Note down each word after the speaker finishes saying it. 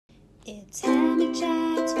It's Hammock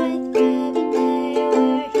Chats with Reb and May.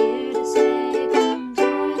 We're here to say come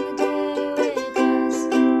join the day with us.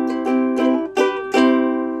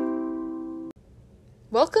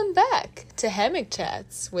 Welcome back to Hammock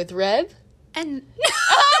Chats with Reb. And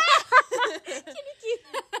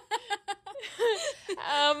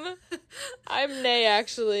I'm Nay,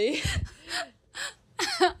 actually.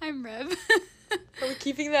 I'm Reb. Are we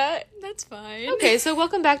keeping that? That's fine. Okay, so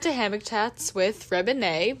welcome back to Hammock Chats with Reb and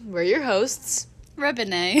Nay. We're your hosts. Reb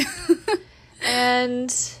and Nay.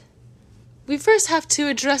 And we first have to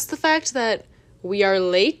address the fact that we are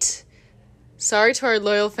late. Sorry to our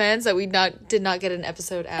loyal fans that we did not get an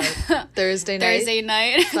episode out Thursday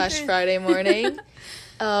night / Friday morning.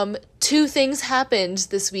 Two things happened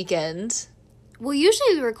this weekend. Well,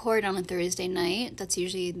 usually we record on a Thursday night. That's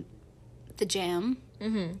usually the jam.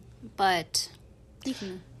 Mm-hmm. But you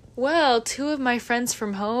can... Well, two of my friends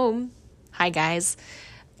from home, hi guys,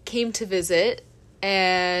 came to visit,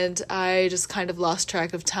 and I just kind of lost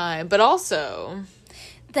track of time. But also...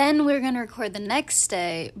 Then we were going to record the next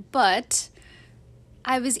day, but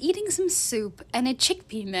I was eating some soup, and a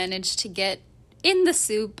chickpea managed to get in the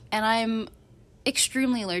soup, and I'm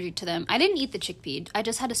extremely allergic to them. I didn't eat the chickpea. I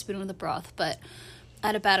just had a spoon with the broth, but I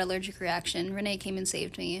had a bad allergic reaction. Renee came and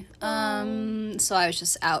saved me. So I was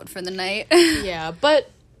just out for the night. Yeah, but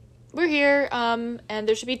we're here, and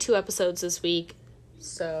there should be 2 episodes this week,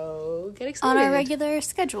 so get excited. On our regular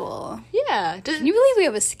schedule. Yeah. Can you believe we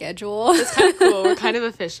have a schedule? It's kind of cool. We're kind of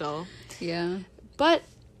official. Yeah. But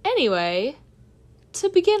anyway, to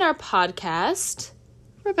begin our podcast,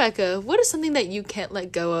 Rebecca, what is something that you can't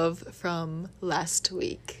let go of from last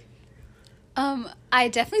week? I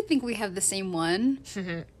definitely think we have the same one.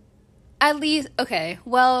 At least, okay,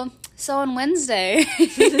 well, so on Wednesday, do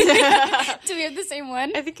we have the same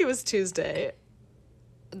one? I think it was Tuesday.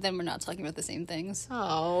 Then we're not talking about the same things.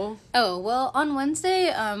 Oh. Oh, well, on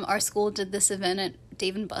Wednesday, our school did this event at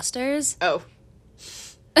Dave & Buster's. Oh.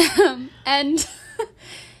 And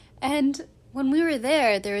when we were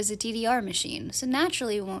there was a DDR machine. So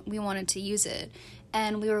naturally, we wanted to use it.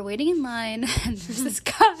 And we were waiting in line, and there's this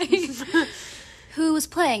guy who was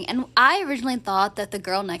playing. And I originally thought that the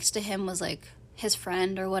girl next to him was, like, his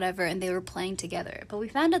friend or whatever, and they were playing together. But we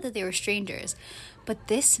found out that they were strangers. But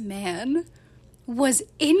this man was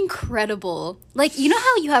incredible. Like, you know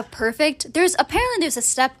how you have perfect? There's a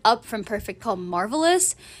step up from perfect called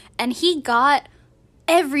marvelous, and he got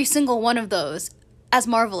every single one of those as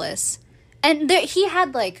marvelous. And he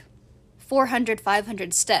had, like, 400,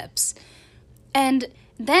 500 steps. And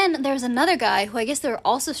then there's another guy who I guess they were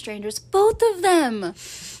also strangers. Both of them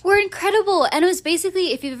were incredible. And it was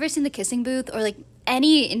basically, if you've ever seen The Kissing Booth or, like,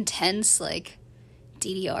 any intense, like,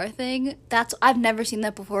 DDR thing, I've never seen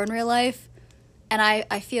that before in real life. And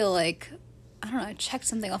I feel like, I don't know, I checked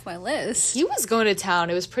something off my list. He was going to town.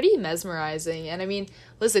 It was pretty mesmerizing. And I mean,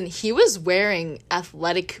 listen, he was wearing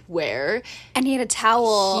athletic wear. And he had a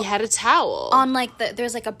towel. On, like,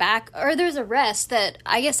 there's, like, there's a rest that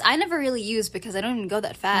I guess I never really use because I don't even go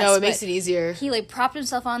that fast. No, it makes it easier. He, like, propped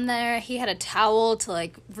himself on there. He had a towel to,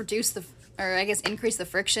 like, increase the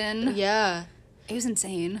friction. Yeah. It was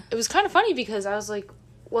insane. It was kind of funny because I was like,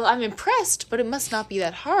 well, I'm impressed, but it must not be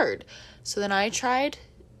that hard. So then I tried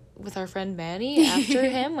with our friend Manny after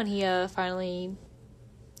him when he finally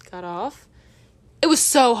got off. It was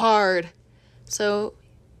so hard. So,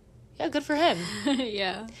 yeah, good for him.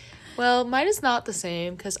 Yeah. Well, mine is not the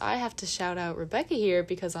same because I have to shout out Rebecca here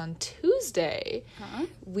because on Tuesday,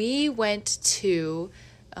 we went to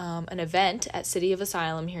an event at City of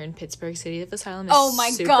Asylum here in Pittsburgh. City of Asylum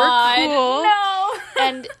is super cool. No!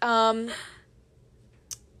 And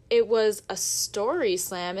it was a story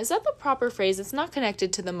slam. Is that the proper phrase? It's not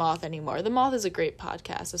connected to The Moth anymore. The Moth is a great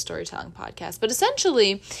podcast, a storytelling podcast. But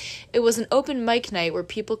essentially, it was an open mic night where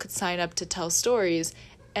people could sign up to tell stories.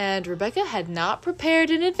 And Rebecca had not prepared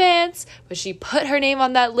in advance, but she put her name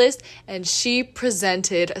on that list and she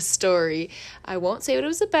presented a story. I won't say what it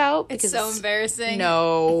was about because it's so embarrassing.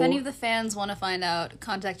 No. If any of the fans want to find out,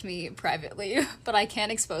 contact me privately, but I can't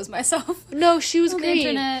expose myself. No, she was on great. The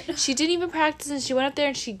internet. She didn't even practice and she went up there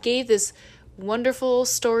and she gave this wonderful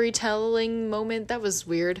storytelling moment. That was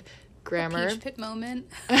weird grammar. A peach pit moment.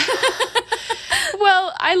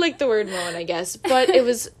 Well, I like the word moment, I guess, but it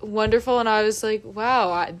was wonderful, and I was like,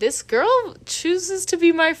 wow, this girl chooses to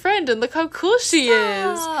be my friend, and look how cool she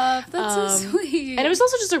is. That's so sweet. And it was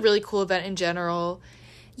also just a really cool event in general.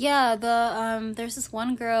 Yeah, there's this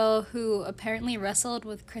one girl who apparently wrestled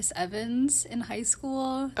with Chris Evans in high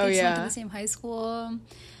school. They went to the same high school.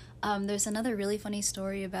 There's another really funny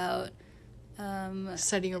story about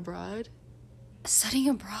Studying abroad. Studying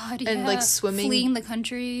abroad, and like swimming, fleeing the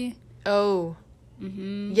country. Oh.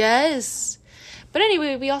 Mm-hmm. Yes. But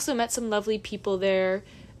anyway, we also met some lovely people there.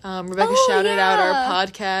 Rebecca shouted out our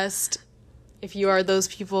podcast. If you are those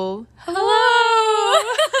people, hello!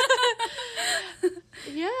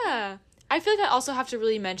 Yeah. I feel like I also have to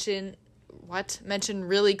really mention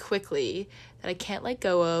really quickly that I can't let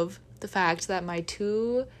go of the fact that my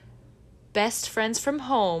 2 best friends from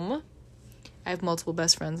home, I have multiple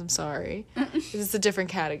best friends, I'm sorry. It's a different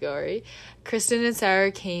category. Kristen and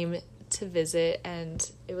Sarah came to visit,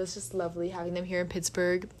 and it was just lovely having them here in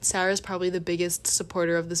Pittsburgh. Sarah's probably the biggest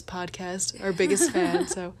supporter of this podcast, our biggest fan,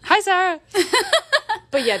 so hi Sarah.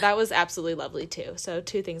 But yeah, that was absolutely lovely too. So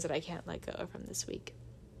 2 things that I can't let go of from this week.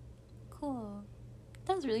 Cool.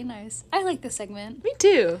 That was really nice. I like this segment. Me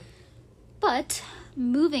too. But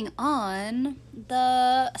moving on,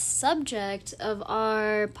 the subject of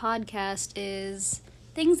our podcast is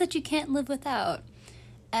things that you can't live without.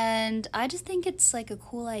 And I just think it's like a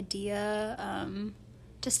cool idea,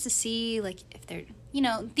 just to see like if they're,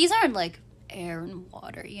 these aren't like air and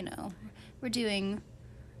water, we're doing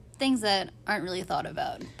things that aren't really thought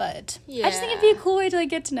about, but I just think it'd be a cool way to like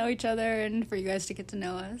get to know each other and for you guys to get to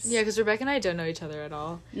know us. Yeah, because Rebecca and I don't know each other at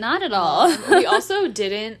all. Not at all. We also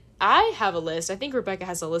I have a list. I think Rebecca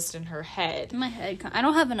has a list in her head. In my head. I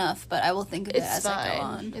don't have enough, but I will think of it as I go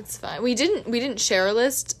on. It's fine. We didn't share our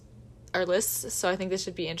lists, so I think this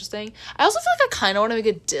should be interesting. I also feel like I kind of want to make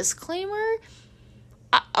a disclaimer.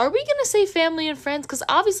 Are we going to say family and friends? Because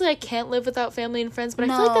obviously I can't live without family and friends, but I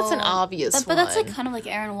feel like that's an obvious one. But that's like kind of like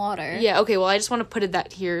air and water. Yeah, okay, well I just want to put it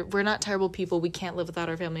that here. We're not terrible people. We can't live without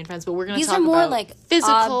our family and friends, but we're going to talk about these are more like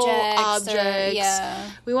physical objects.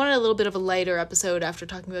 Yeah. We wanted a little bit of a lighter episode after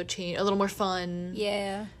talking about change, a little more fun.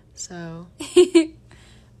 Yeah. So.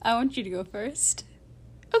 I want you to go first.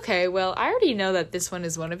 Okay, well, I already know that this one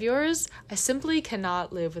is one of yours. I simply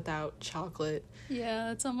cannot live without chocolate. Yeah,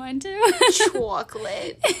 that's on mine too.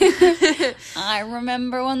 Chocolate. I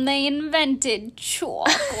remember when they invented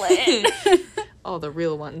chocolate. All the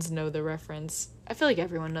real ones know the reference. I feel like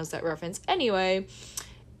everyone knows that reference. Anyway,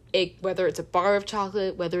 whether it's a bar of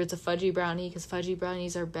chocolate, whether it's a fudgy brownie, because fudgy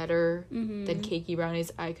brownies are better than cakey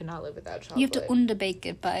brownies, I could not live without chocolate. You have to underbake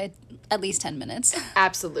it by at least 10 minutes.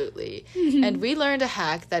 Absolutely. And we learned a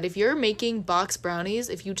hack that if you're making box brownies,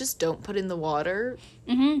 if you just don't put in the water...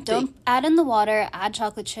 Don't add in the water, add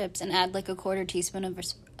chocolate chips, and add like a 1/4 teaspoon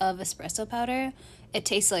of espresso powder. It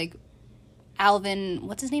tastes like Alvin...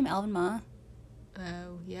 What's his name? Alvin Ma?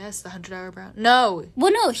 Oh, yes, the 100-hour brown. No.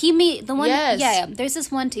 Well, no, he made the one. Yes. Yeah. There's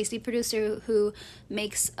this one tasty producer who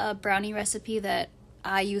makes a brownie recipe that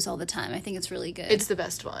I use all the time. I think it's really good. It's the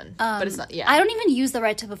best one, but it's not. Yeah. I don't even use the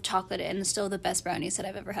right type of chocolate, and it's still the best brownies that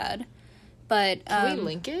I've ever had. But can we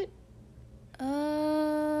link it?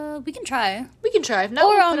 We can try. If not,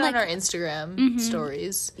 we'll put it on our Instagram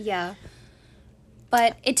stories. Yeah.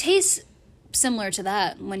 But it tastes similar to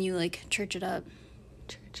that when you like church it up.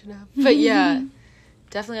 But yeah,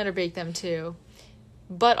 definitely underbake them too.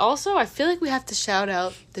 But also, I feel like we have to shout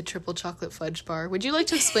out the triple chocolate fudge bar. Would you like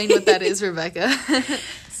to explain what that is, Rebecca?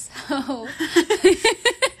 So,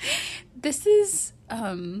 this was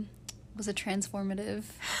a transformative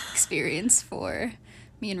experience for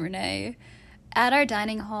me and Renee. At our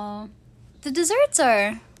dining hall, the desserts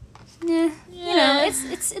are,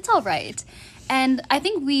 it's all right. And I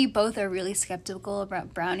think we both are really skeptical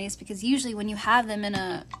about brownies because usually when you have them in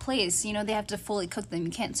a place, they have to fully cook them.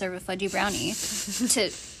 You can't serve a fudgy brownie to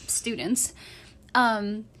students.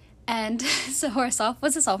 And so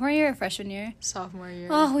was it sophomore year or freshman year? Sophomore year.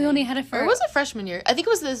 Oh, we only had it for... Or was it freshman year? I think it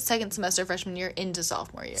was the second semester freshman year into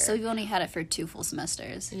sophomore year. So we only had it for 2 full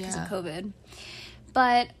semesters because of COVID.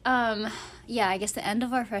 But, I guess the end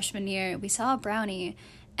of our freshman year, we saw a brownie,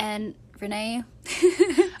 and Renee...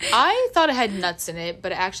 I thought it had nuts in it,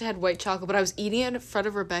 but it actually had white chocolate, but I was eating it in front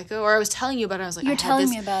of Rebecca, or I was telling you about it, I was like, You're telling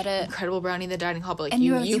me about it. Incredible brownie in the dining hall, but like, and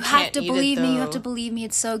you have to eat believe it, me, you have to believe me,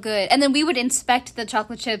 it's so good. And then we would inspect the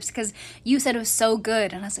chocolate chips, because you said it was so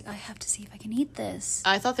good, and I was like, I have to see if I can eat this.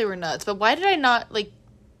 I thought they were nuts, but why did I not, like,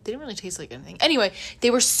 they didn't really taste like anything. Anyway, they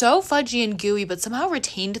were so fudgy and gooey, but somehow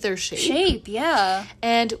retained their shape. Yeah.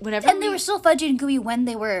 And they were still fudgy and gooey when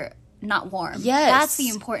they were not warm. Yes. That's the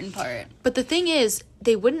important part. But the thing is,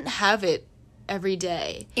 they wouldn't have it every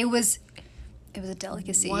day. It was a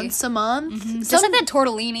delicacy. Once a month? Mm-hmm. Just like that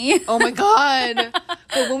tortellini. Oh my god.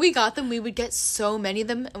 But when we got them, we would get so many of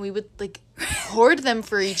them, and we would, like, hoard them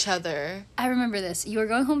for each other. I remember this. You were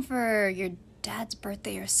going home for your dad's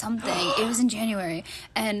birthday or something. It was in January.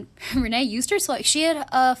 And Renee used her swipe. She had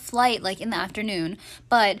a flight, like, in the afternoon.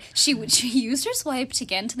 But she used her swipe to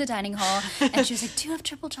get into the dining hall. And she was like, do you have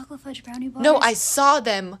triple chocolate fudge brownie bars? No, I saw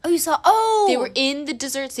them. Oh, you saw? Oh! They were in the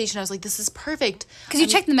dessert station. I was like, this is perfect. Because you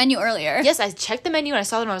checked the menu earlier. Yes, I checked the menu and I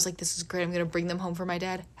saw them. I was like, this is great. I'm going to bring them home for my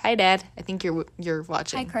dad. Hi, Dad. I think you're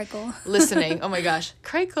watching. Hi, Crickle. Listening. Oh, my gosh.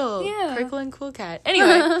 Crickle. Yeah. Crickle and Cool Cat. Anyway,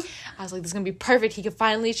 I was like, this is going to be perfect. He could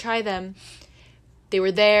finally try them. They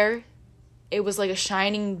were there. It was like a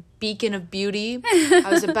shining beacon of beauty. I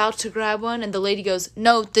was about to grab one, and the lady goes,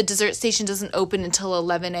 no, the dessert station doesn't open until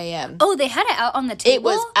 11 a.m. Oh, they had it out on the table? It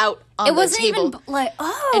was out on the table. It wasn't even, like,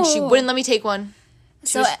 oh. And she wouldn't let me take one.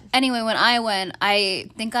 So anyway, when I went, I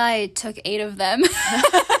think I took 8 of them. And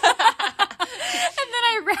then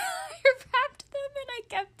I wrapped them, and I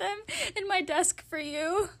kept them in my desk for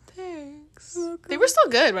you. Thanks. They were still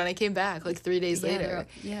good when I came back, like 3 days later.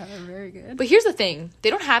 They're very good. But here's the thing. They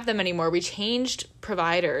don't have them anymore. We changed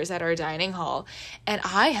providers at our dining hall. And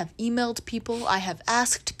I have emailed people. I have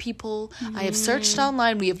asked people. I have searched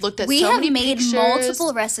online. We have looked at so many pictures. We have made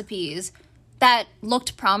multiple recipes that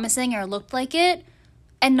looked promising or looked like it.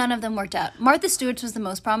 And none of them worked out. Martha Stewart's was the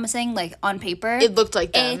most promising, like, on paper. It looked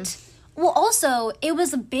like them. Well, also, it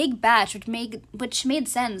was a big batch, which made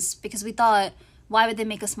sense, because we thought, why would they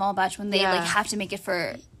make a small batch when they, like, have to make it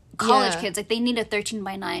for college kids? Like, they need a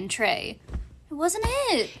 13x9 tray. It wasn't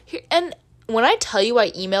it. And when I tell you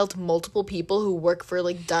I emailed multiple people who work for,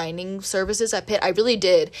 like, dining services at Pitt, I really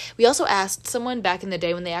did. We also asked someone back in the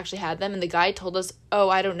day when they actually had them, and the guy told us, oh,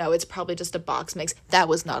 I don't know, it's probably just a box mix. That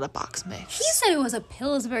was not a box mix. He said it was a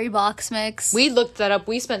Pillsbury box mix. We looked that up.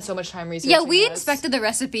 We spent so much time researching Yeah, we inspected the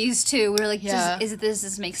recipes, too. We were like, does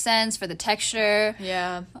this make sense for the texture?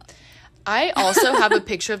 Yeah. I also have a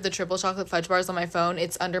picture of the triple chocolate fudge bars on my phone.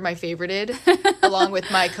 It's under my favorited, along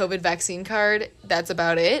with my COVID vaccine card. That's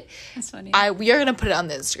about it. That's funny. We are going to put it on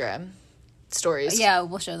the Instagram stories. Yeah,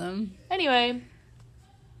 we'll show them. Anyway.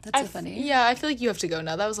 That's so funny. Yeah, I feel like you have to go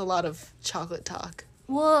now. That was a lot of chocolate talk.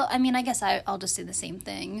 Well, I mean, I guess I'll just do the same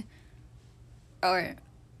thing. Okay,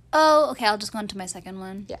 I'll just go on to my second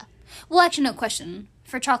one. Yeah. Well, actually, no, question.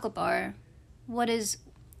 For chocolate bar, what's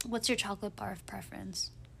your chocolate bar of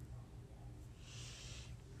preference?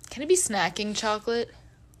 Can it be snacking chocolate?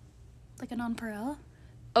 Like a nonpareil?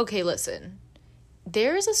 Okay, listen.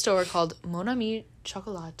 There is a store called Mon Ami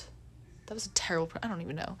Chocolat. That was a terrible... I don't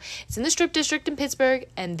even know. It's in the Strip District in Pittsburgh,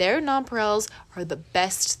 and their nonpareils are the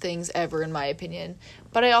best things ever, in my opinion.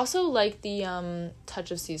 But I also like the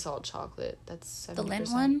Touch of Sea Salt chocolate. That's 70%. The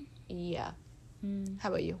Lindt one? Yeah. How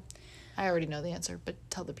about you? I already know the answer, but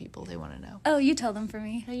tell the people. They want to know. Oh, you tell them for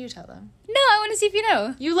me. No, you tell them. No, I want to see if you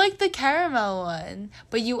know. You like the caramel one,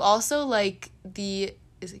 but you also like the...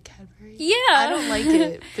 Is it Cadbury? Yeah. I don't like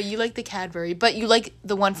it, but you like the Cadbury, but you like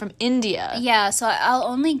the one from India. Yeah, so I'll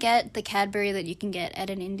only get the Cadbury that you can get at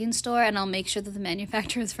an Indian store, and I'll make sure that the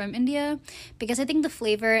manufacturer is from India, because I think the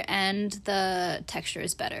flavor and the texture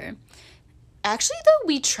is better. Actually, though,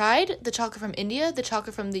 we tried the chocolate from India, the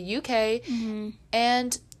chocolate from the UK,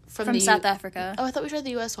 and... From South Africa. Oh, I thought we tried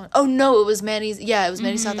the US one. Oh, no, it was Manny's. Yeah, it was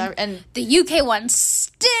Manny's South Africa. And the UK one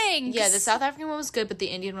stinks! Yeah, the South African one was good, but the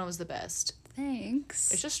Indian one was the best.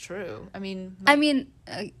 Thanks. It's just true. I mean... am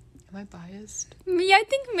I biased? Yeah, I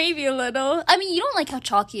think maybe a little. I mean, you don't like how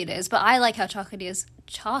chalky it is, but I like how chalky it is.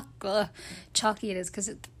 Chalky it is, because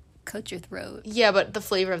it coats your throat. Yeah, but the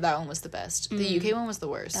flavor of that one was the best. The UK one was the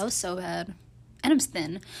worst. That was so bad. And it was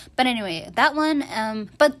thin. But anyway, that one,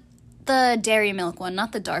 but... The dairy milk one,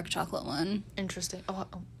 not the dark chocolate one. Interesting. I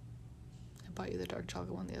bought you the dark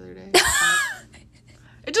chocolate one the other day.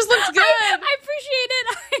 It just looked good. I appreciate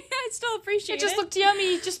it. I still appreciate it. It just looked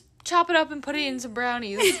yummy. Just chop it up and put it in some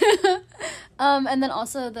brownies. And then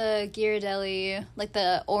also the Ghirardelli, like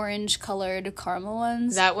the orange colored caramel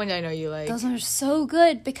ones. That one I know you like. Those are so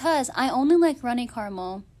good because I only like runny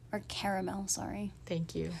caramel. Or caramel, sorry.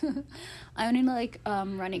 Thank you. I only like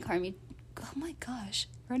runny caramel. Oh my gosh.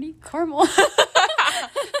 Runny caramel.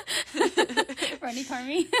 Runny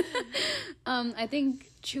caramel. I think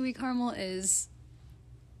chewy caramel is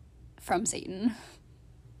from Satan.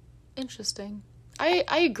 Interesting. I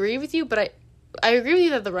agree with you, but I agree with you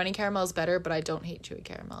that the runny caramel is better, but I don't hate chewy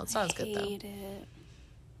caramel. It's not as good, though. I hate it.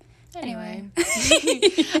 Anyway.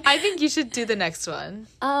 I think you should do the next one.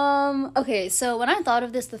 Okay, so when I thought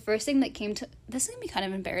of this, the first thing that came to... This is going to be kind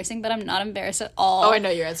of embarrassing, but I'm not embarrassed at all. Oh, I know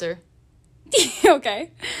your answer.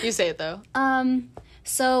 Okay. You say it, though.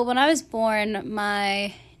 So when I was born,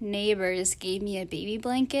 my neighbors gave me a baby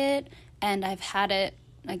blanket, and I've had it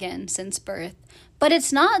again since birth. But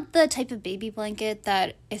it's not the type of baby blanket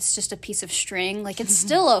that it's just a piece of string. Like, it's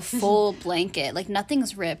still a full blanket. Like,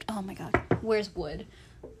 nothing's ripped. Oh, my God. Where's wood?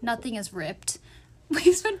 Nothing is ripped.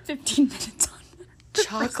 We spent 15 minutes on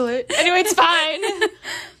chocolate. Anyway, it's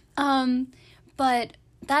fine. But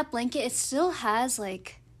that blanket, it still has,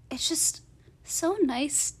 like, it's just so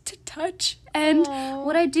nice to touch. And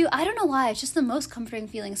what I do, I don't know why, it's just the most comforting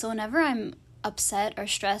feeling. So whenever I'm upset or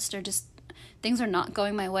stressed or just things are not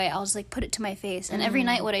going my way, I'll just, like, put it to my face. And every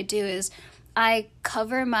night what I do is I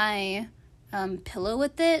cover my pillow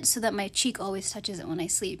with it so that my cheek always touches it when I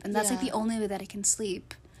sleep. And that's, like, the only way that I can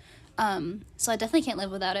sleep. So I definitely can't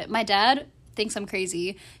live without it. My dad thinks I'm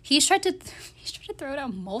crazy. He's tried to throw it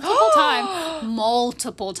out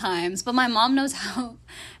multiple times. But my mom knows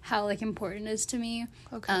how like important it is to me.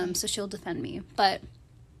 Okay. So she'll defend me. But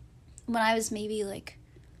when I was maybe like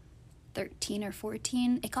 13 or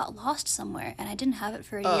 14, it got lost somewhere, and I didn't have it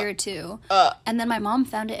for a year or two. And then my mom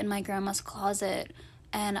found it in my grandma's closet,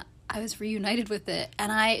 and I was reunited with it.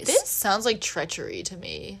 And this sounds like treachery to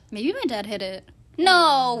me. Maybe my dad hid it.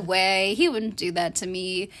 No way. He wouldn't do that to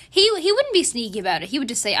me. He wouldn't be sneaky about it. He would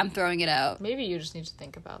just say, I'm throwing it out. Maybe you just need to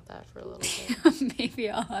think about that for a little bit. Maybe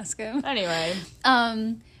I'll ask him. Anyway.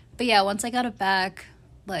 But yeah, once I got it back,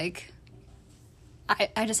 like,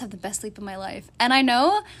 I just had the best sleep of my life. And I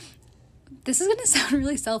know this is going to sound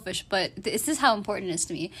really selfish, but this is how important it is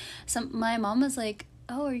to me. My mom was like,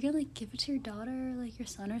 oh, are you going to, like, give it to your daughter, like, your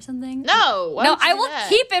son or something? No. No, I will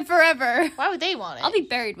keep it forever. Why would they want it? I'll be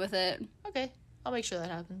buried with it. Okay. I'll make sure that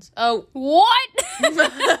happens. Oh. What?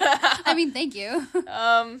 I mean, thank you.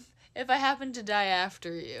 If I happen to die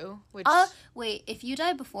after you, which... wait, if you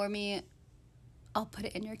die before me, I'll put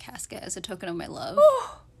it in your casket as a token of my love.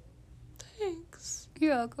 Oh, thanks.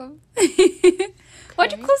 You're welcome. Okay.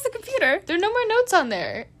 Why'd you close the computer? There are no more notes on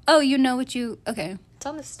there. Oh, you know what you... Okay. It's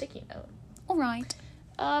on the sticky note. All right.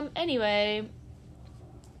 Anyway...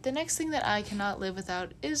 The next thing that I cannot live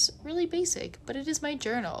without is really basic, but it is my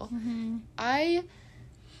journal. Mm-hmm. I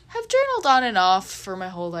have journaled on and off for my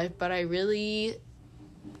whole life, but I really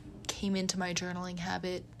came into my journaling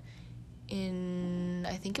habit in,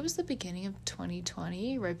 I think it was the beginning of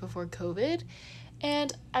 2020, right before COVID.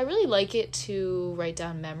 And I really like it to write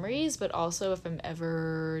down memories, but also if I'm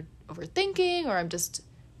ever overthinking or I'm just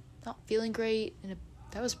not feeling great,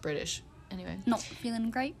 that was British. Anyway. Not feeling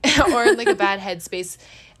great. Or in, like, a bad headspace,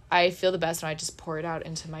 I feel the best when I just pour it out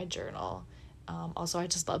into my journal. Also, I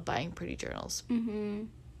just love buying pretty journals. Mm-hmm.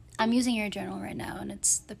 I'm using your journal right now, and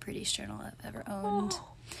it's the prettiest journal I've ever owned.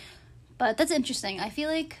 Oh. But that's interesting. I feel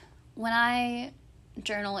like when I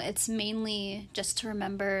journal, it's mainly just to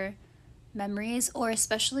remember memories, or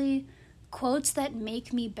especially quotes that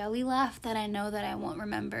make me belly laugh that I know that I won't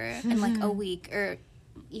remember in, like, a week or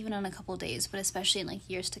even in a couple days, but especially in, like,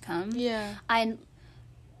 years to come. Yeah.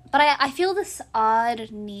 But I feel this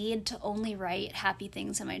odd need to only write happy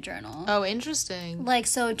things in my journal. Oh, interesting. Like,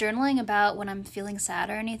 so journaling about when I'm feeling sad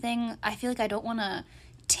or anything, I feel like I don't want to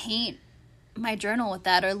taint my journal with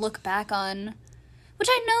that or look back on... Which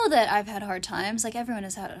I know that I've had hard times. Like, everyone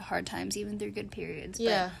has had hard times, even through good periods.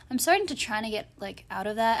 Yeah. But I'm starting to try to get, like, out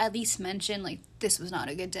of that. At least mention, like, this was not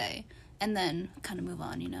a good day. And then kind of move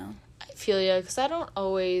on, you know? I feel ya, because I don't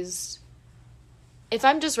always... If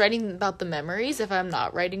I'm just writing about the memories, if I'm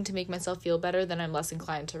not writing to make myself feel better, then I'm less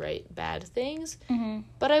inclined to write bad things. Mm-hmm.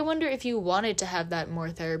 But I wonder if you wanted to have that more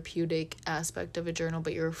therapeutic aspect of a journal,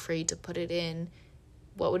 but you're afraid to put it in,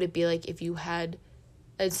 what would it be like if you had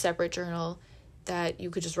a separate journal that you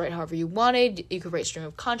could just write however you wanted? You could write stream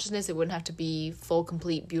of consciousness. It wouldn't have to be full,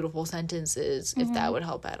 complete, beautiful sentences, if that would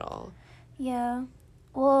help at all. Yeah.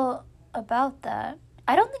 Well, about that,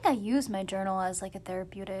 I don't think I use my journal as, like, a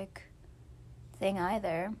therapeutic thing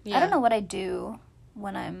either. Yeah. I don't know what I do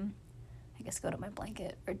when I'm, I guess, go to my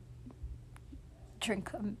blanket or drink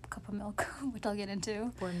a cup of milk, which I'll get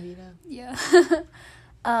into. Bornvita. Yeah.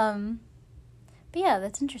 But yeah,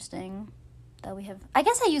 that's interesting that we have... I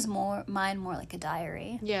guess I use mine more like a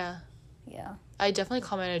diary. Yeah. Yeah. I definitely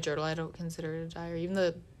call mine a journal. I don't consider it a diary, even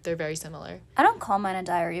though they're very similar. I don't call mine a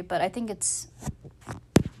diary, but I think it's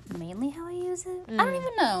mainly how I use it. I don't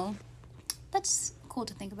even know. That's cool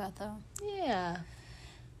to think about, though. Yeah.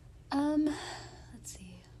 Let's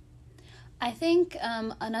see. I think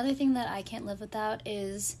another thing that I can't live without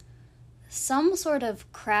is some sort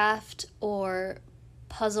of craft or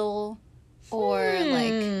puzzle or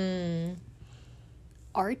like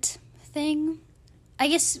art thing. I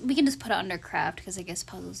guess we can just put it under craft because I guess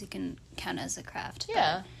puzzles you can count as a craft.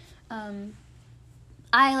 Yeah. But,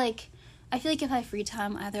 I feel like if I have free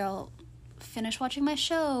time, either I'll finish watching my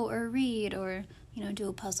show or read or do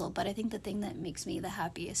a puzzle. But I think the thing that makes me the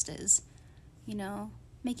happiest is,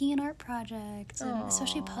 making an art project, and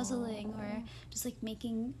especially puzzling, or just like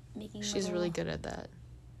making She's really good at that.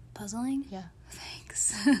 Puzzling? Yeah.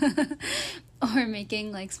 Thanks. Or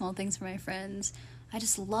making like small things for my friends. I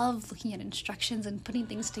just love looking at instructions and putting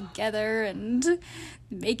things together and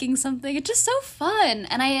making something. It's just so fun.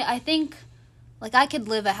 And I think like I could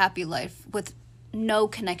live a happy life with no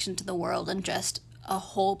connection to the world and just a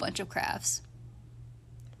whole bunch of crafts.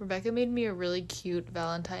 Rebecca made me a really cute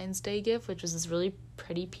Valentine's Day gift, which was this really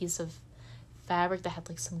pretty piece of fabric that had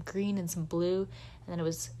like some green and some blue, and then it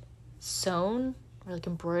was sewn or like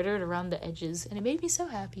embroidered around the edges, and it made me so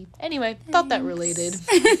happy. Anyway, Thanks. thought that related.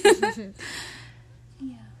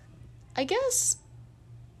 Yeah. I guess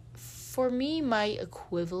for me, my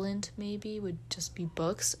equivalent maybe would just be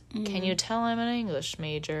books. Can you tell I'm an English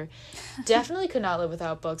major? Definitely could not live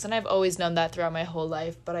without books, and I've always known that throughout my whole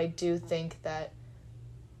life, but I do think that,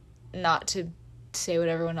 not to say what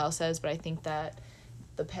everyone else says, but I think that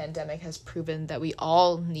the pandemic has proven that we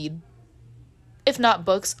all need, if not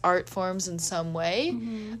books, art forms in some way,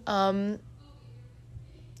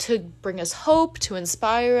 to bring us hope, to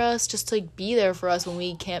inspire us, just to like be there for us when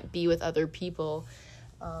we can't be with other people.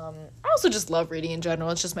 I also just love reading in general.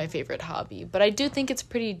 It's just my favorite hobby. But I do think it's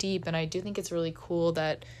pretty deep, and I do think it's really cool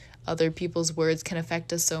that other people's words can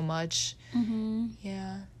affect us so much.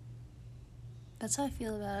 Yeah. That's how I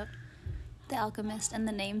feel about The Alchemist and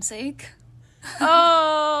The Namesake.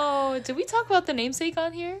 Oh, did we talk about The Namesake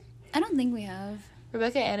on here? I don't think we have.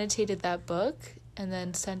 Rebecca annotated that book and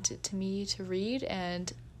then sent it to me to read,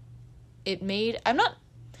 and it made...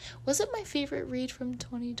 Was it my favorite read from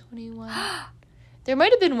 2021? There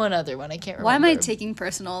might have been one other one. I can't remember. Why am I taking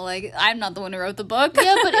personal? Like, I'm not the one who wrote the book.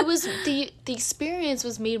 Yeah, but it was... The experience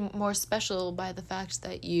was made more special by the fact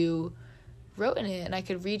that you wrote in it, and I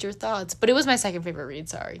could read your thoughts. But it was my second favorite read,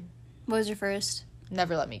 sorry. What was your first?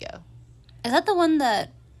 Never Let Me Go. Is that the one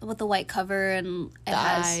that... with the white cover and... The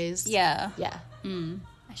eyes. Yeah. Yeah.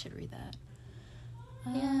 I should read that.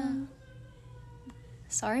 Yeah.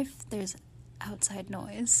 Sorry if there's outside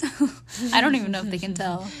noise. I don't even know if they can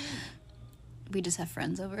tell. We just have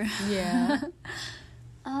friends over. Yeah.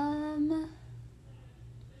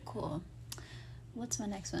 Cool. What's my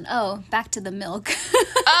next one? Oh, back to the milk.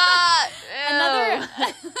 Another.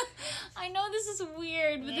 I know this is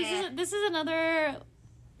weird, but this is another,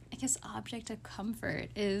 I guess, object of comfort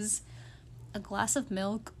is a glass of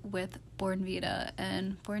milk with Bournvita.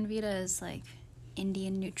 And Bournvita is like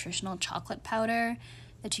Indian nutritional chocolate powder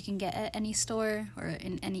that you can get at any store or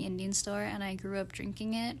in any Indian store. And I grew up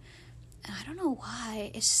drinking it. And I don't know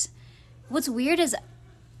why. What's weird is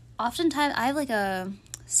oftentimes I have like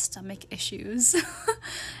stomach issues.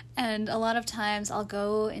 And a lot of times I'll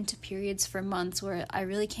go into periods for months where I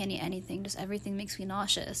really can't eat anything. Just everything makes me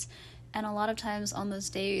nauseous. And a lot of times on those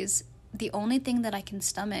days, the only thing that I can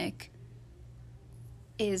stomach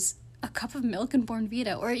is a cup of milk and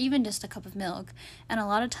Bournvita, or even just a cup of milk. And a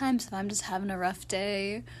lot of times if I'm just having a rough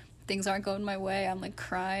day, things aren't going my way, I'm like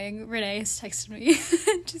crying. Renee has texted me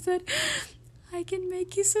and she said, I can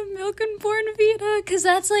make you some milk and Bournvita, because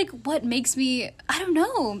that's like what makes me, I don't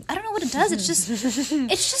know what it does. It's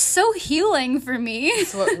just so healing for me.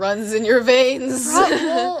 It's what runs in your veins.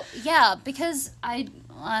 Well, yeah, because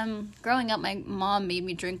growing up, my mom made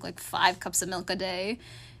me drink like 5 cups of milk a day.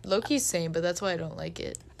 Low-key same, but that's why I don't like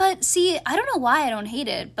it. But see, I don't know why I don't hate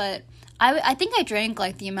it, but I think I drank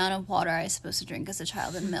like the amount of water I was supposed to drink as a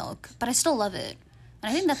child in milk, but I still love it. And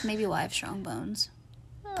I think that's maybe why I have strong bones.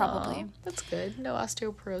 Probably. That's good. No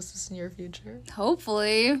osteoporosis in your future.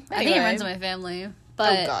 Hopefully. Anyway. I think it runs in my family.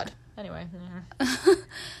 But, oh, God. Anyway.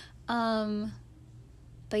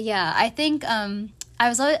 But yeah, I think,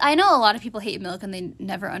 I know a lot of people hate milk and they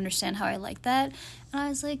never understand how I like that. And I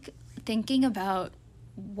was like thinking about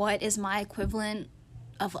what is my equivalent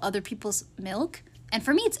of other people's milk. And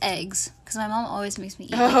for me, it's eggs. Because my mom always makes me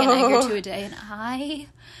eat like an egg or 2 a day. And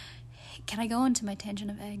can I go into my tangent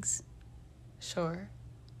of eggs? Sure.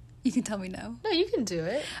 You can tell me no. No, you can do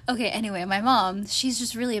it. Okay, anyway, my mom, she's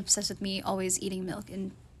just really obsessed with me always eating milk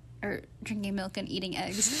or drinking milk and eating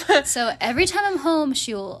eggs. So every time I'm home,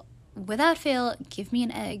 she'll, without fail, give me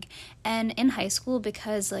an egg. And in high school,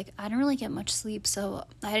 because like I didn't really get much sleep, so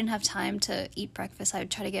I didn't have time to eat breakfast. I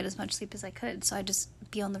would try to get as much sleep as I could, so I'd just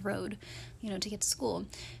be on the road, to get to school.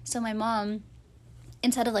 So my mom,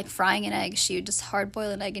 instead of like frying an egg, she would just hard boil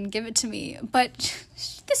an egg and give it to me. But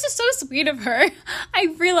this is so sweet of her.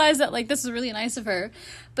 I realized that like this is really nice of her.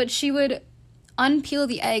 But she would unpeel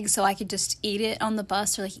the egg so I could just eat it on the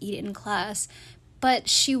bus or like eat it in class. But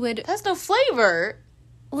she would... That's no flavor.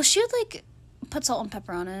 Well, she would like put salt and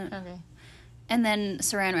pepper on it. Okay. and then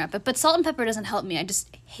saran wrap it. But salt and pepper doesn't help me. I just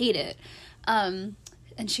hate it. And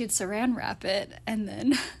she'd saran wrap it and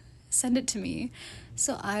then send it to me.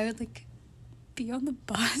 So I would, like, be on the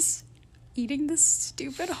bus eating this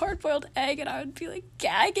stupid hard-boiled egg, and I would be, like,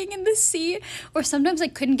 gagging in the seat. Or sometimes I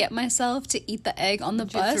couldn't get myself to eat the egg on the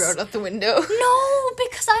bus. Did you throw it out the window? No,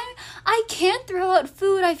 because I can't throw out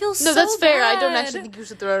food. I feel so bad. No, that's fair. I don't actually think you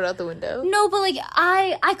should throw it out the window. No, but, like,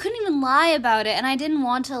 I couldn't even lie about it, and I didn't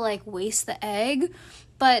want to, like, waste the egg.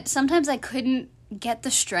 But sometimes I couldn't get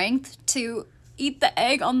the strength to eat the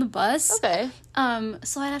egg on the bus. Okay.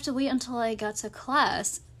 So I'd have to wait until I got to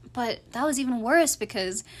class. But that was even worse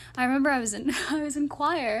because I remember I was in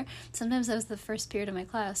choir. Sometimes that was the first period of my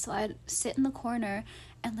class. So I'd sit in the corner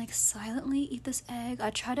and, like, silently eat this egg.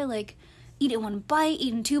 I'd try to, like, eat it one bite,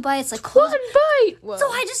 eat in 2 bites, like, one bite. Whoa. So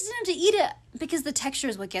I just didn't have to eat it because the texture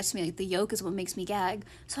is what gets me. Like, the yolk is what makes me gag.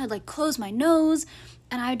 So I'd, like, close my nose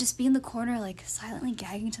and I would just be in the corner, like, silently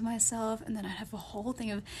gagging to myself, and then I'd have a whole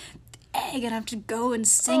thing of egg and I have to go and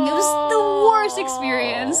sing. It was the worst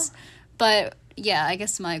experience. But yeah, I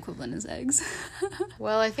guess my equivalent is eggs.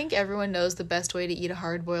 Well, I think everyone knows the best way to eat a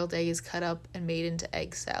hard-boiled egg is cut up and made into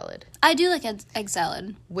egg salad. I do like egg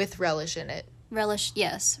salad. With relish in it. Relish,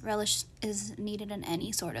 yes. Relish is needed in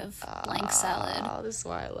any sort of blank salad. Oh, this is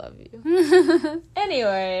why I love you.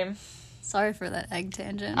 Anyway. Sorry for that egg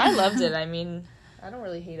tangent. I loved it. I mean, I don't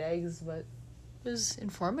really hate eggs, but it was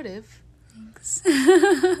informative. Thanks.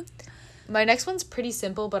 My next one's pretty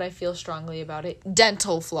simple, but I feel strongly about it.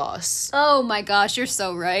 Dental floss. Oh my gosh, you're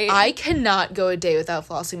so right. I cannot go a day without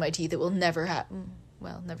flossing my teeth. It will never happen.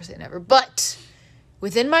 Well, never say never. But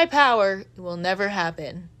within my power, it will never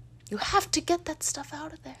happen. You have to get that stuff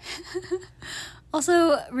out of there.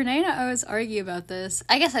 Also, Renee and I always argue about this.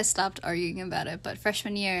 I guess I stopped arguing about it, but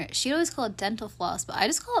freshman year, she'd always call it dental floss, but I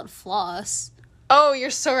just call it floss. Oh, you're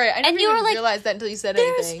so right. I never you even were like, realized that until you said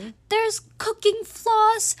anything. There's cooking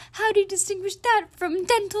floss. How do you distinguish that from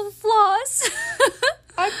dental floss?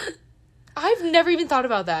 I've never even thought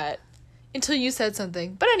about that until you said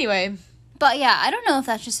something. But anyway. But yeah, I don't know if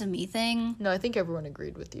that's just a me thing. No, I think everyone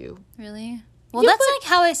agreed with you. Really? Well, that's like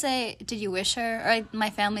how I say, did you wish her? Or my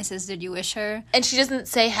family says, did you wish her? And she doesn't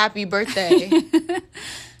say happy birthday.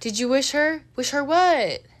 Did you wish her? Wish her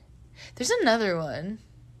what? There's another one.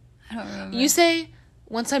 I don't remember. You say,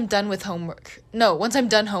 once I'm done with homework. No, once I'm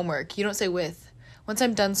done homework. You don't say with. Once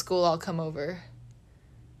I'm done school, I'll come over.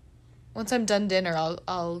 Once I'm done dinner,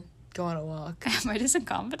 I'll go on a walk. Am I just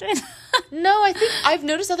incompetent? No, I think I've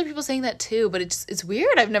noticed other people saying that too, but it's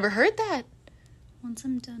weird. I've never heard that. Once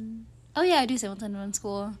I'm done. Oh yeah, I do say once I'm done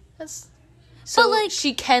school. So, but like,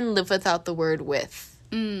 she can live without the word with.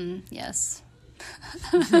 Yes.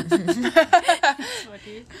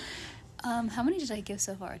 How many did I give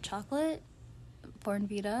so far? Chocolate,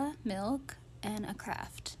 Bornvita, milk, and a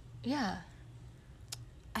craft. Yeah.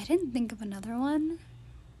 I didn't think of another one.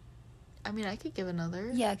 I mean, I could give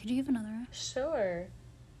another. Yeah, could you give another? Sure.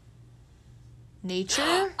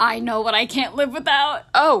 Nature? I know what I can't live without.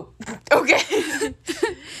 Oh, okay.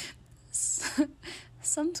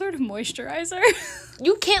 Some sort of moisturizer.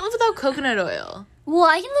 You can't live without coconut oil. Well,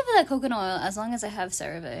 I can live without coconut oil as long as I have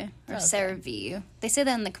CeraVe or Okay. CeraVe. They say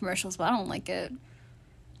that in the commercials, but I don't like it.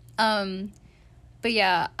 But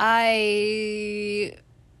yeah, I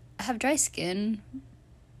have dry skin,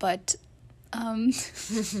 but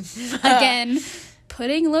again,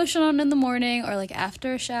 putting lotion on in the morning or like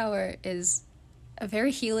after a shower is a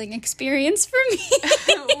very healing experience for me.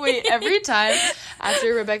 Wait, every time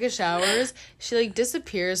after Rebecca showers, she like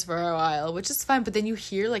disappears for a while, which is fine, but then you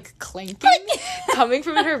hear like clanking coming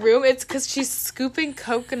from her room. It's because she's scooping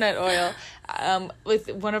coconut oil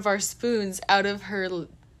with one of our spoons out of her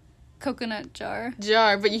Coconut jar,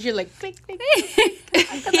 but you hear like click, click.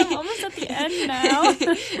 Because I'm almost at the end now.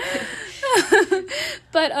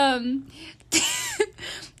 But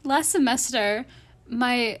last semester,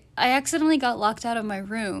 I accidentally got locked out of my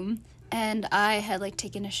room, and I had like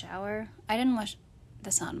taken a shower. I didn't wash.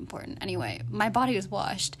 That's not important. Anyway, my body was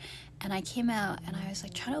washed, and I came out, and I was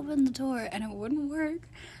like trying to open the door, and it wouldn't work.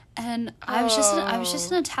 And I was just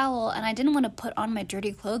in a towel, and I didn't want to put on my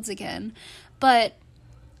dirty clothes again, but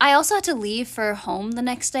I also had to leave for home the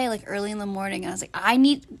next day, like early in the morning. I was like, I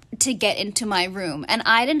need to get into my room. And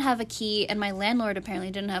I didn't have a key, and my landlord apparently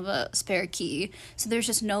didn't have a spare key. So there's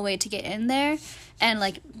just no way to get in there. And,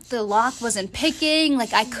 like, the lock wasn't picking.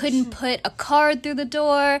 Like, I couldn't put a card through the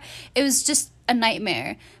door. It was just a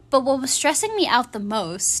nightmare. But what was stressing me out the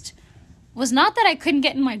most was not that I couldn't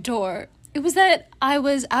get in my door. It was that I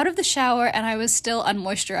was out of the shower, and I was still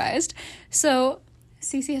unmoisturized. So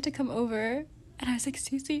Cece had to come over. And I was like,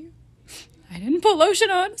 Cece, I didn't put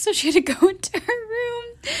lotion on, so she had to go into her room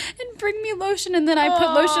and bring me lotion, and then I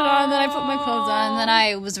put lotion on, and then I put my clothes on, and then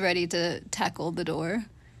I was ready to tackle the door.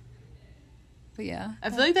 But yeah. I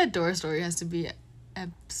feel like that door story has to be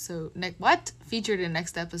featured in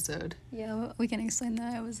next episode. Yeah, we can explain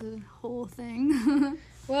that. It was a whole thing.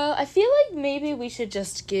 Well, I feel like maybe we should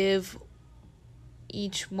just give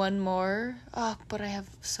each one more. Oh, but I have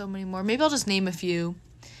so many more. Maybe I'll just name a few,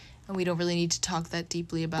 and we don't really need to talk that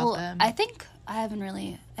deeply about them. I think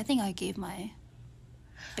I gave my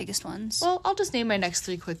biggest ones. Well, I'll just name my next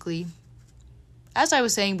 3 quickly. As I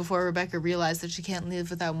was saying before, Rebecca realized that she can't live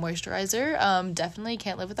without moisturizer. Definitely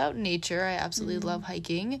can't live without nature. I absolutely love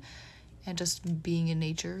hiking and just being in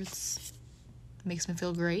nature. It makes me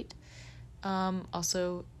feel great.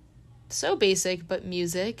 Also, so basic, but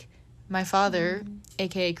music. My father,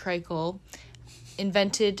 aka Kreikel,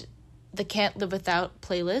 invented the Can't Live Without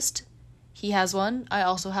playlist. He has one. I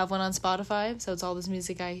also have one on Spotify, so it's all this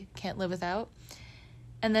music I can't live without.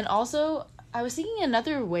 And then also, I was thinking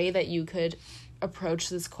another way that you could approach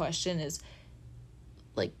this question is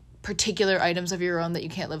like particular items of your own that you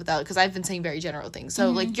can't live without, because I've been saying very general things. So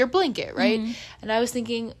like your blanket, right? And I was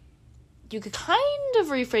thinking you could kind of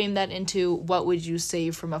reframe that into what would you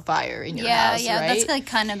save from a fire in your house, right? That's like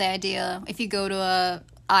kind of the idea. If you go to a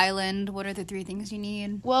island, what are the 3 things you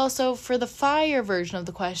need? Well, so for the fire version of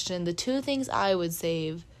the question, the 2 things I would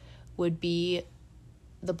save would be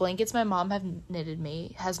the blankets my mom has knitted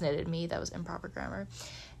me. That was improper grammar.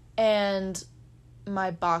 And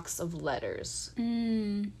my box of letters.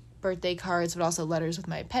 Birthday cards, but also letters with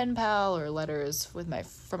my pen pal or letters from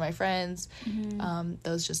my friends.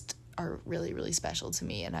 Those just are really, really special to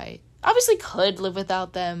me, and I obviously could live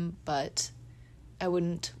without them, but I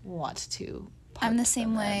wouldn't want to. I'm the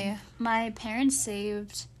same way. My parents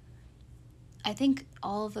saved, I think,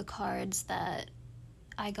 all of the cards that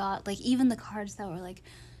I got, like even the cards that were like,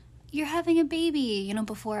 you're having a baby,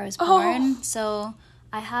 before I was born. So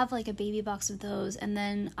I have like a baby box of those, and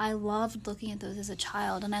then I loved looking at those as a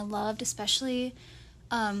child, and I loved especially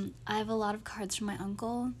I have a lot of cards from my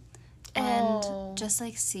uncle, and just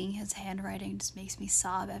like seeing his handwriting just makes me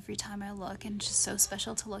sob every time I look, and it's just so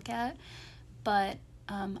special to look at. But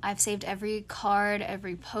I've saved every card,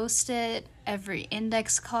 every post-it, every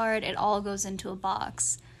index card. It all goes into a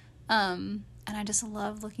box, and I just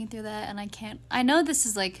love looking through that. And I know this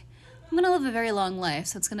is like, I'm gonna live a very long life,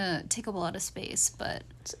 so it's gonna take up a lot of space, but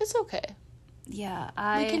it's okay. Yeah,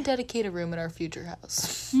 we can dedicate a room in our future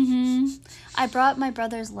house. I brought my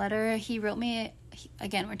brother's letter. He wrote me,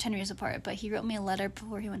 again, we're 10 years apart, but he wrote me a letter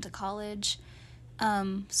before he went to college.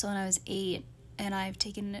 So when I was 8, and I've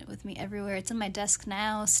taken it with me everywhere. It's in my desk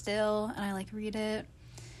now still, and I like read it.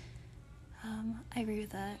 I agree with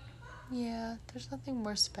that. Yeah, there's nothing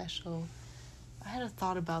more special. I had a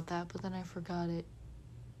thought about that, but then I forgot it.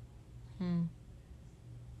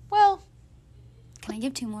 Well, can I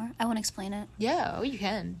give 2 more? I want to explain it. Yeah, you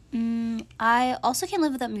can. I also can't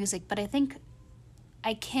live without music, but I think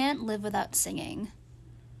I can't live without singing.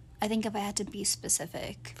 I think if I had to be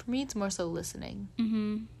specific. For me, it's more so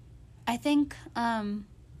listening. I think,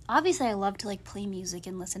 obviously I love to like play music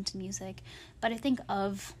and listen to music, but I think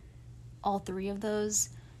of all 3 of those,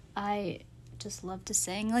 I just love to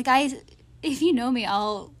sing. Like if you know me,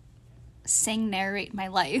 I'll narrate my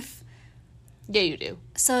life. Yeah, you do.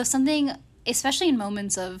 So something, especially in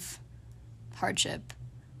moments of hardship,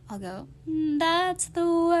 I'll go, that's the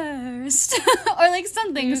worst. Or like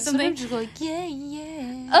something. Sometimes just go like,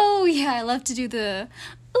 yeah. Oh, yeah, I love to do the,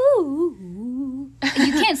 ooh.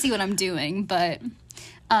 You can't see what I'm doing, but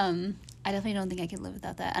I definitely don't think I could live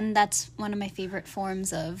without that. And that's one of my favorite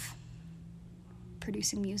forms of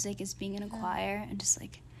producing music, is being in a choir and just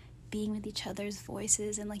like being with each other's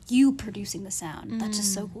voices and like you producing the sound. That's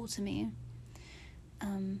just so cool to me.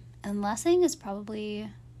 And last thing is probably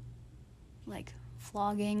like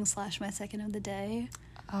vlogging / my second of the day.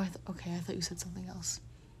 Oh, okay. I thought you said something else.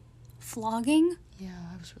 Vlogging? Yeah,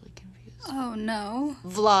 I was really confused. Oh no.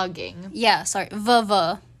 Vlogging. Yeah, sorry.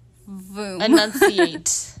 Voom.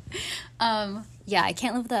 Enunciate. Yeah, I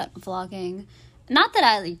can't live without vlogging. Not that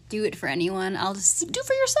I like do it for anyone. I'll just do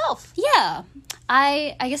for yourself. Yeah.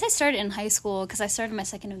 I guess I started in high school because I started my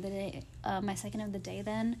second of the day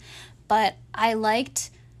then. But I liked,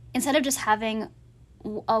 instead of just having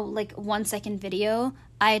a 1 second video,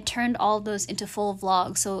 I turned all of those into full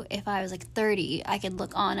vlogs. So if I was like 30, I could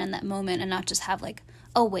look on in that moment and not just have like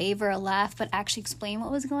a wave or a laugh, but actually explain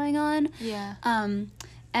what was going on. Yeah. And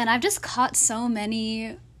I've just caught so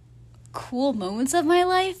many cool moments of my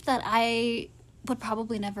life that I would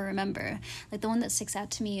probably never remember. Like the one that sticks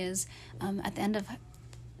out to me is at the end of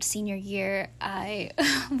senior year, I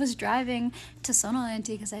was driving to Sonalenti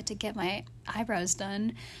because I had to get my eyebrows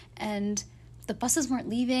done, and the buses weren't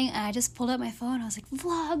leaving, and I just pulled out my phone. I was like,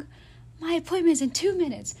 vlog, my appointment is in 2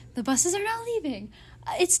 minutes. The buses are not leaving.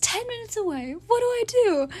 It's 10 minutes away. What do I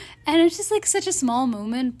do? And it's just like such a small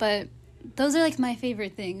moment, but those are like my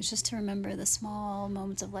favorite things, just to remember the small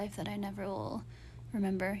moments of life that I never will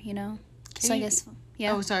remember, you know? I guess,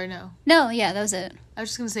 yeah. Oh, sorry, no. No, yeah, that was it. I was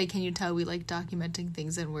just going to say, can you tell we like documenting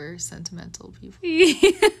things and we're sentimental people?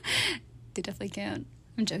 They definitely can't.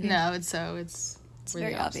 I'm joking. No, it's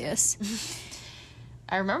very obvious.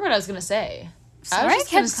 I remember what I was going to say. Sorry, I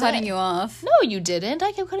kept cutting you off. No, you didn't.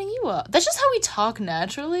 I kept cutting you off. That's just how we talk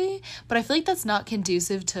naturally, but I feel like that's not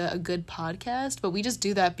conducive to a good podcast, but we just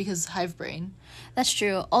do that because hive brain. That's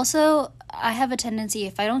true. Also, I have a tendency,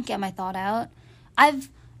 if I don't get my thought out, I've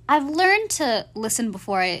learned to listen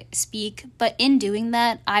before I speak, but in doing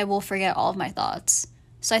that, I will forget all of my thoughts.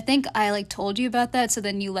 So I think I like told you about that, so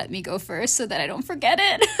then you let me go first so that I don't forget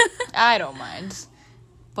it. I don't mind.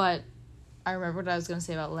 But I remember what I was going to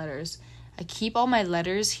say about letters. I keep all my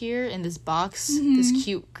letters here in this box, this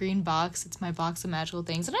cute green box. It's my box of magical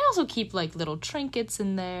things. And I also keep, like, little trinkets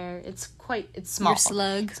in there. It's small. Your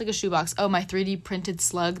slug. It's like a shoebox. Oh, my 3D printed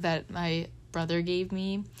slug that my brother gave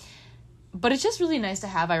me. But it's just really nice to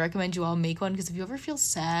have. I recommend you all make one, because if you ever feel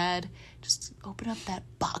sad, just open up that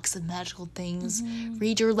box of magical things.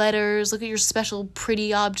 Read your letters. Look at your special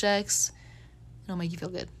pretty objects. It'll make you feel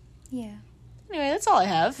good. Yeah. Anyway, that's all I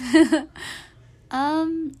have.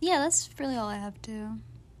 Yeah, that's really all I have to.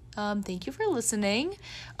 Thank you for listening.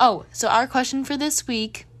 Oh, so our question for this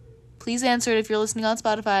week, please answer it if you're listening on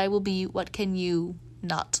Spotify, will be, what can you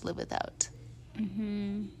not live without?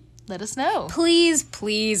 Let us know.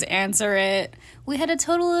 Please answer it. We had a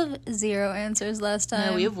total of 0 answers last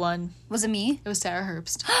time. No, we have 1. Was it me? It was Sarah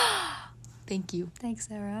Herbst. Thank you. Thanks,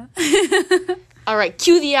 Sarah. All right,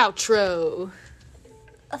 cue the outro.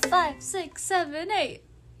 A 5, 6, 7, 8.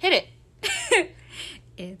 Hit it.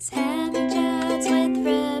 It's Happy Chats with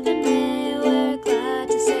Rev and May. We're glad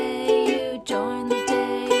to say you joined the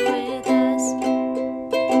day with us.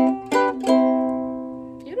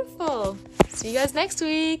 Beautiful. See you guys next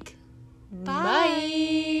week.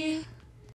 Bye.